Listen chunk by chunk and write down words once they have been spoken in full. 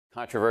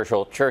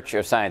Controversial Church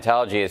of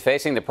Scientology is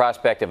facing the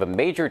prospect of a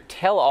major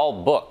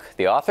tell-all book.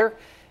 The author,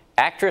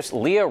 actress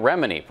Leah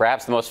Remini,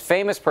 perhaps the most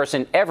famous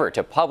person ever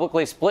to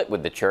publicly split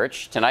with the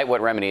church. Tonight, what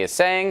Remini is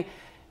saying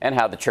and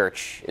how the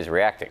church is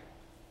reacting.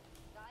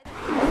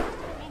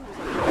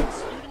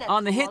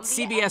 On the hit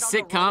CBS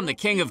sitcom The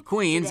King of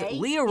Queens,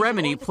 Leah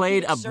Remini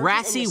played a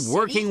brassy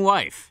working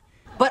wife.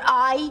 But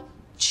I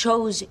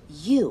chose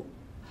you.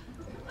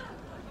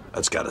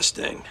 That's gotta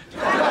sting.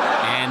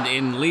 And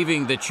in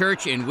leaving the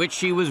church in which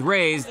she was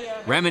raised,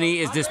 Remini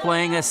is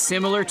displaying a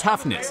similar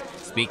toughness,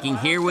 speaking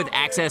here with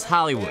Access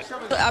Hollywood.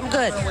 I'm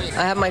good.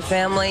 I have my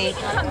family.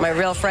 My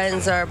real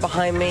friends are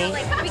behind me.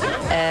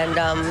 And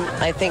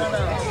I think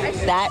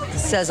that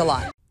says a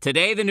lot.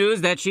 Today, the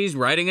news that she's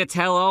writing a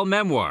tell-all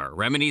memoir.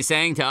 Remini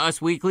saying to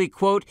Us Weekly,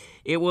 quote,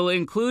 "It will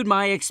include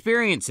my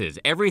experiences,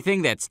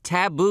 everything that's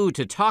taboo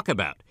to talk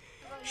about."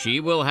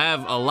 She will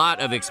have a lot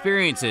of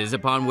experiences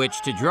upon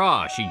which to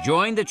draw. She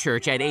joined the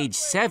church at age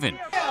 7,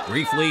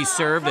 briefly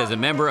served as a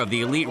member of the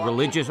elite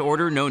religious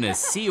order known as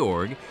Sea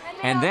Org,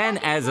 and then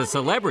as a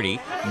celebrity,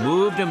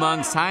 moved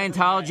among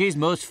Scientology's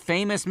most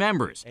famous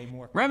members.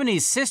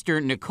 Remini's sister,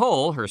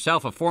 Nicole,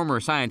 herself a former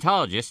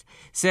Scientologist,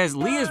 says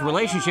Leah's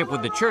relationship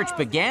with the church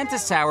began to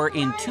sour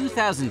in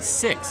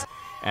 2006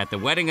 at the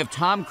wedding of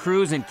Tom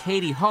Cruise and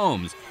Katie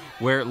Holmes,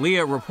 where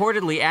Leah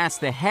reportedly asked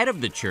the head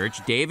of the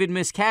church, David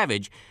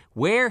Miscavige,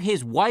 where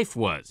his wife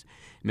was.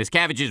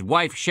 Miscavige's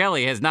wife,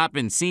 Shelley, has not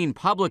been seen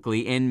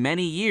publicly in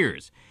many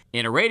years.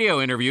 In a radio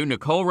interview,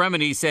 Nicole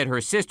Remini said her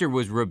sister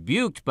was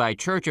rebuked by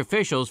church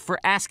officials for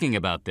asking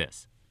about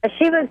this.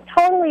 She was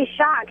totally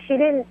shocked.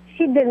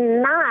 She did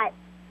not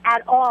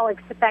at all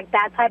expect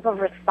that type of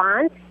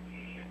response.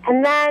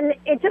 And then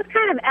it just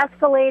kind of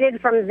escalated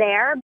from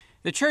there.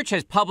 The church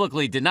has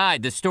publicly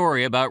denied the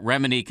story about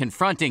Remini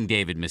confronting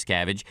David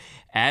Miscavige.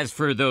 As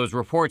for those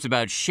reports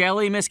about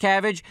Shelley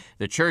Miscavige,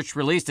 the church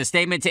released a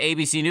statement to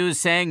ABC News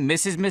saying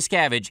Mrs.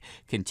 Miscavige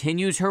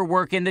continues her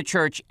work in the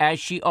church as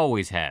she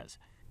always has.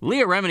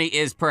 Leah Remini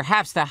is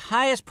perhaps the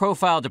highest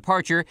profile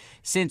departure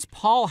since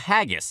Paul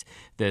Haggis,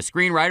 the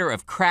screenwriter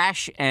of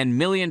Crash and $1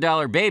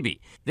 Million Baby.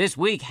 This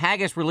week,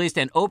 Haggis released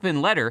an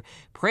open letter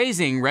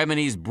praising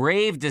Remini's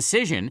brave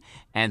decision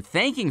and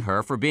thanking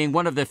her for being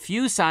one of the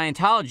few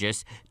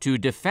Scientologists to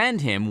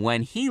defend him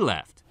when he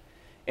left.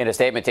 In a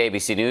statement to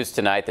ABC News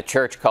tonight, the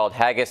church called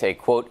Haggis a,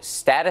 quote,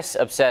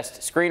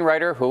 status-obsessed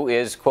screenwriter who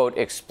is, quote,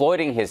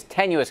 exploiting his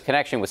tenuous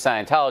connection with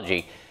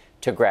Scientology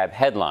to grab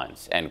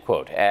headlines, end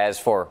quote. As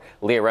for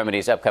Leah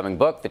Remini's upcoming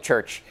book, the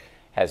church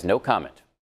has no comment.